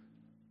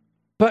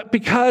 but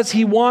because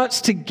he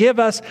wants to give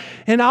us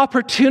an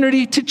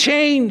opportunity to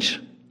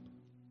change.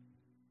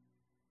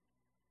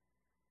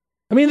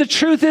 I mean, the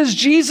truth is,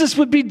 Jesus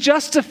would be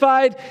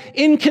justified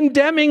in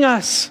condemning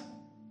us.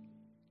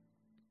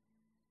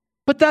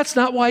 But that's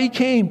not why he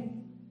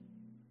came.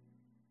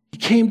 He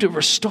came to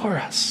restore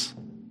us.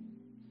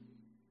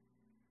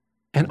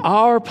 And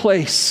our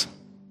place,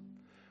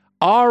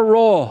 our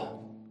role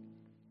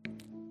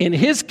in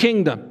his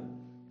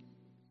kingdom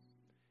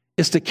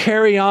is to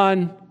carry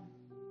on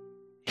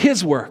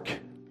his work,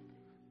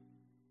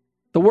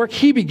 the work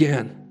he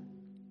began,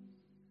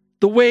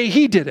 the way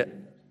he did it.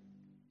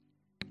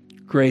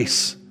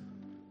 Grace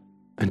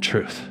and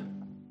truth,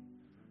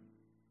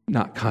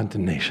 not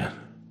condemnation.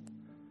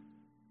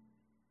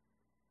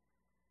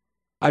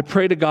 I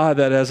pray to God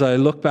that as I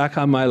look back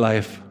on my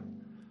life,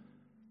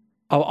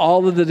 of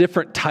all of the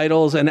different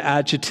titles and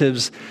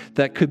adjectives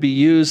that could be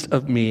used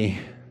of me,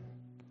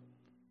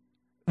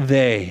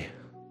 they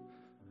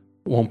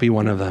won't be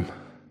one of them.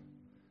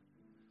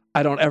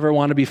 I don't ever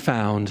want to be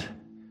found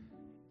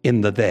in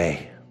the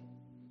they,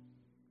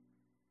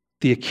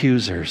 the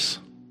accusers,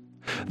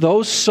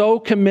 those so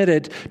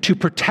committed to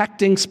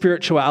protecting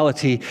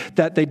spirituality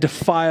that they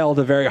defile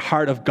the very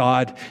heart of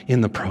God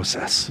in the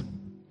process.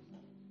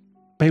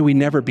 May we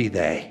never be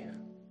they.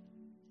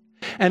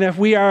 And if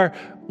we are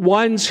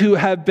ones who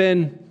have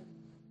been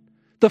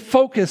the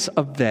focus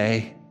of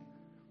they,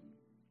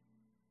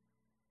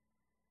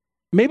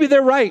 maybe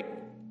they're right.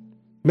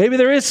 Maybe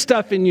there is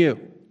stuff in you.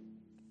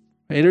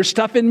 Maybe there's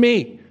stuff in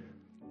me.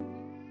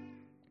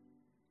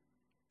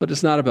 But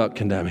it's not about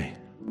condemning.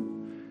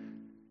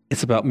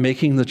 It's about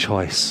making the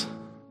choice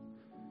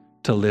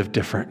to live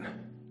different.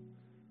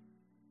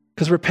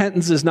 Because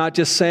repentance is not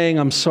just saying,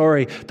 I'm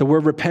sorry. The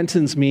word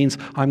repentance means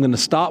I'm going to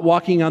stop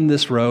walking on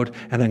this road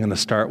and I'm going to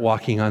start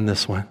walking on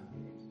this one.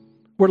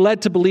 We're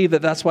led to believe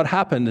that that's what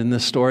happened in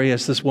this story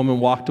as this woman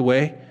walked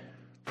away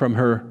from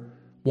her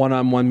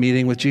one-on-one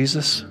meeting with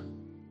Jesus.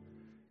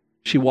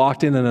 She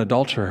walked in an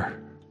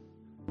adulterer,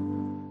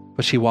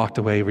 but she walked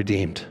away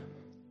redeemed.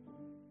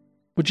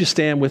 Would you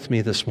stand with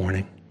me this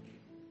morning?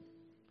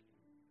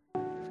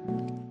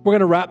 We're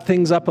going to wrap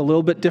things up a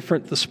little bit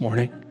different this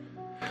morning.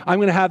 I'm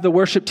going to have the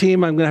worship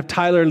team, I'm going to have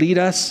Tyler lead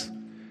us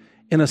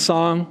in a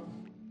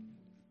song.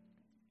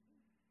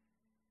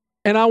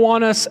 And I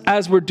want us,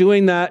 as we're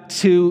doing that,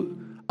 to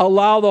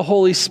allow the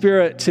Holy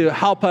Spirit to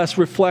help us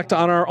reflect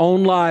on our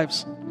own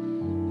lives.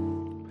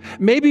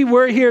 Maybe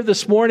we're here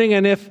this morning,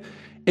 and if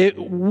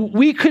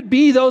we could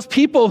be those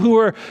people who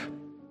are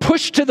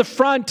pushed to the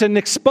front and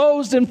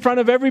exposed in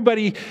front of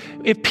everybody.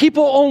 If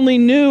people only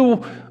knew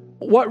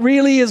what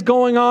really is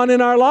going on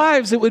in our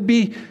lives, it would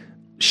be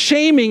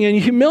shaming and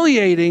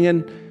humiliating.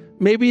 And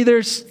maybe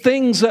there's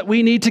things that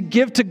we need to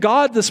give to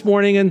God this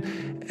morning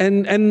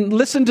and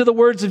listen to the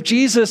words of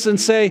Jesus and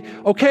say,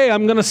 okay,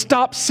 I'm going to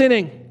stop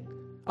sinning.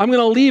 I'm going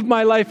to leave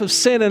my life of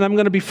sin and I'm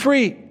going to be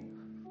free.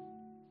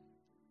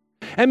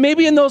 And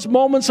maybe in those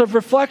moments of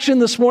reflection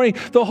this morning,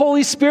 the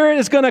Holy Spirit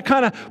is going to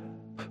kind of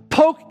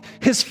poke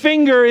his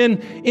finger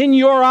in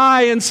your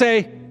eye and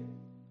say,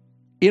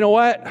 you know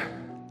what?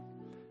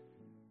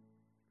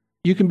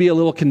 You can be a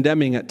little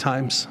condemning at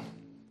times.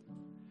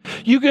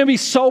 You can be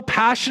so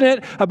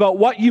passionate about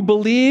what you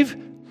believe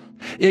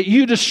that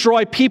you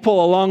destroy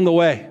people along the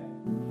way.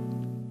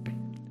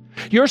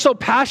 You're so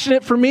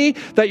passionate for me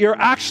that you're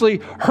actually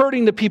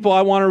hurting the people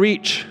I want to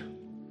reach.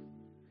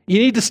 You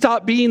need to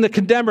stop being the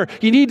condemner.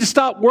 You need to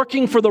stop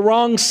working for the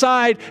wrong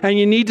side, and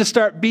you need to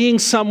start being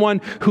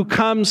someone who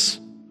comes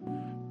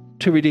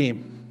to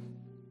redeem.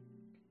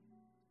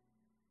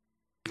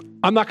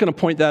 I'm not going to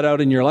point that out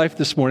in your life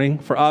this morning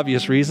for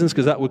obvious reasons,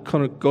 because that would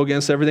kind of go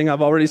against everything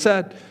I've already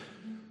said.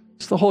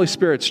 It's the Holy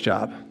Spirit's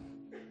job.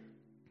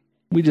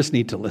 We just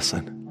need to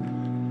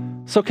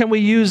listen. So can we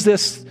use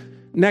this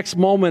next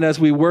moment as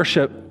we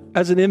worship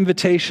as an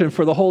invitation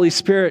for the Holy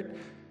Spirit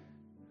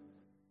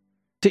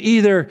to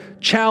either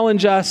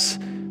challenge us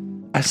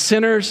as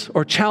sinners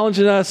or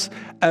challenging us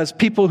as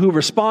people who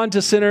respond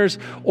to sinners,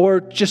 or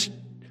just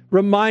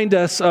remind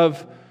us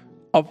of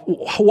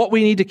what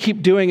we need to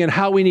keep doing and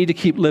how we need to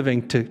keep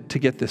living to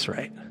get this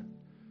right.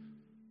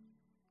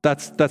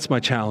 That's my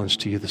challenge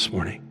to you this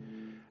morning.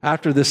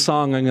 After this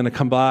song, I'm going to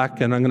come back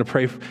and I'm going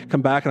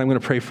to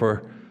pray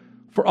for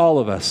all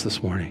of us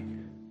this morning.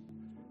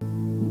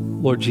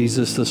 Lord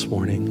Jesus, this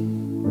morning,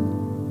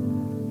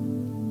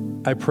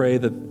 I pray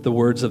that the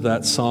words of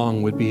that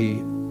song would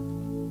be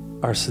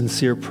our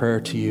sincere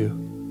prayer to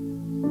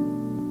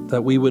you,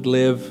 that we would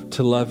live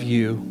to love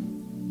you.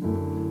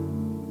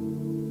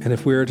 And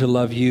if we are to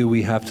love you,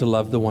 we have to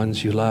love the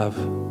ones you love.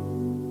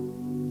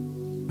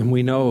 And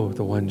we know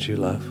the ones you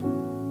love.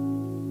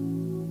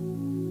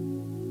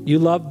 You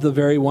love the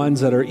very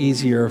ones that are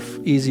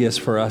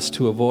easiest for us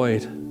to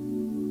avoid.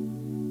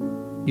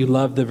 You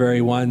love the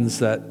very ones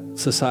that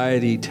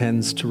society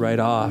tends to write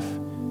off.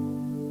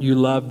 You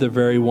love the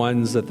very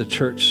ones that the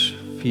church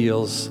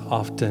feels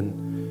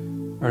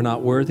often are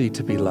not worthy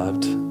to be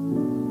loved.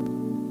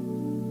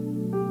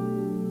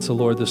 So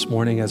Lord, this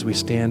morning as we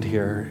stand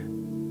here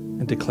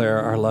and declare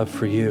our love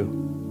for you,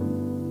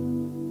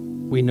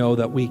 we know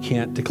that we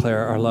can't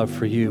declare our love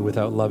for you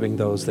without loving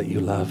those that you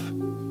love.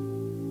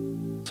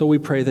 So we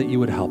pray that you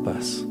would help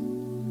us.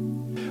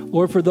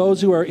 Lord, for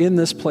those who are in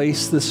this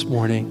place this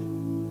morning,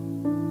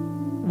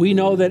 we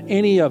know that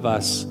any of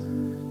us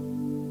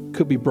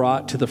could be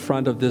brought to the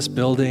front of this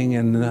building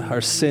and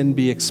our sin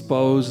be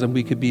exposed and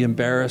we could be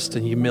embarrassed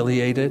and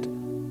humiliated.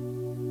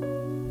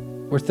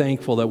 We're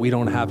thankful that we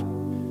don't have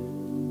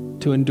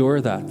to endure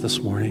that this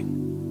morning.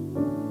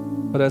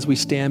 But as we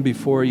stand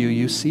before you,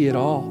 you see it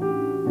all.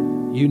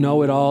 You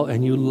know it all,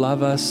 and you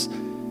love us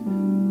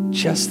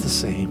just the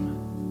same.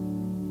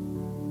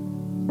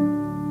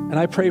 And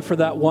I pray for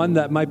that one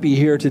that might be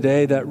here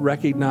today that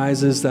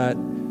recognizes that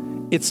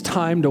it's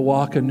time to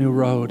walk a new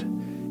road.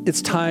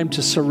 It's time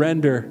to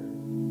surrender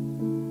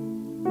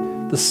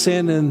the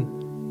sin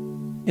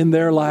in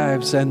their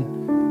lives,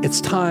 and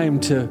it's time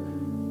to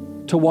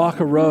walk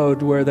a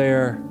road where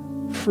they're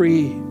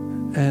free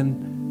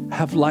and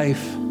have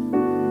life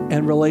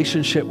and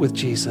relationship with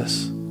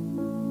Jesus.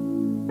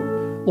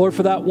 Lord,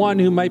 for that one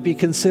who might be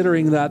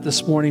considering that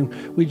this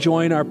morning, we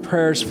join our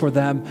prayers for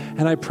them,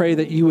 and I pray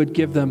that you would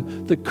give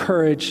them the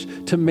courage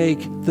to make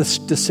this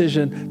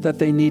decision that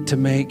they need to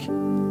make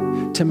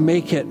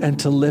it and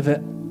to live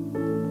it.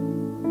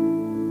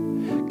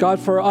 God,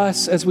 for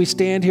us, as we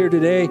stand here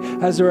today,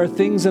 as there are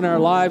things in our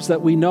lives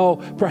that we know,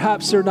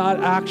 perhaps they're not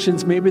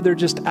actions, maybe they're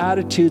just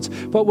attitudes,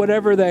 but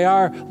whatever they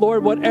are,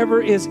 Lord,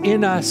 whatever is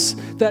in us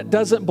that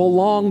doesn't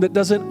belong, that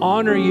doesn't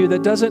honor you,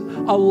 that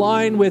doesn't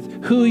align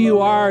with who you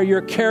are,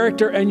 your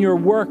character and your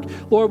work,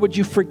 Lord, would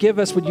you forgive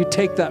us? Would you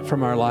take that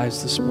from our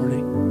lives this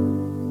morning?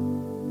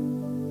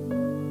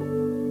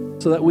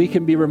 So that we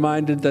can be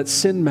reminded that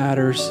sin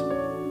matters,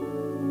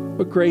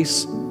 but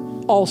grace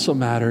also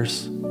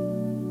matters.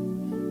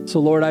 So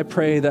Lord, I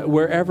pray that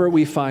wherever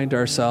we find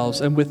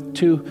ourselves and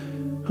to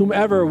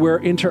whomever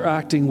we're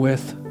interacting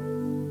with,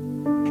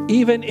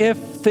 even if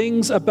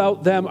things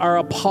about them are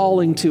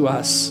appalling to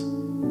us,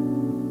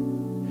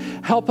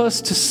 help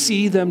us to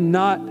see them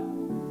not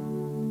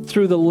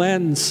through the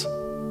lens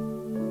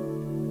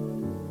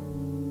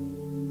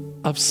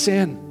of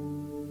sin,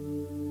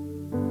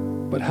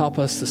 but help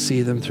us to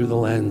see them through the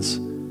lens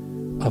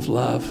of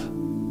love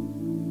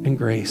and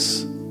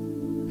grace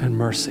and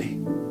mercy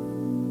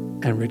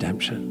and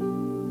redemption.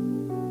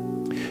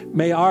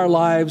 May our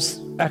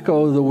lives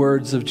echo the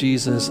words of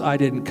Jesus, I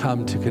didn't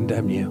come to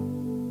condemn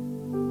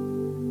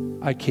you.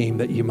 I came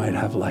that you might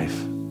have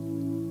life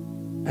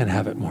and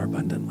have it more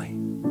abundantly.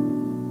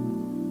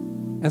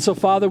 And so,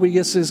 Father, we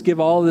just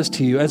give all this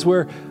to you as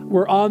we're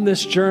on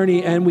this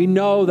journey, and we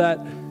know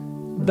that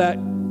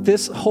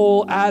this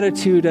whole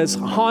attitude has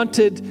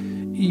haunted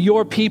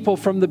your people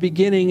from the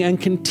beginning and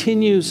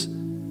continues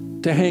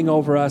to hang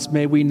over us.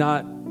 May we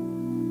not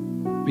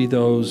be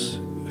those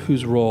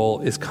whose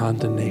role is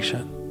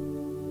condemnation,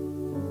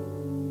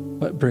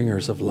 but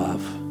bringers of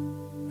love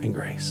and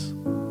grace.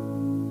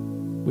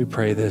 We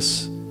pray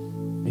this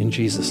In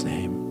Jesus'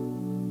 name,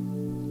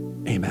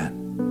 amen.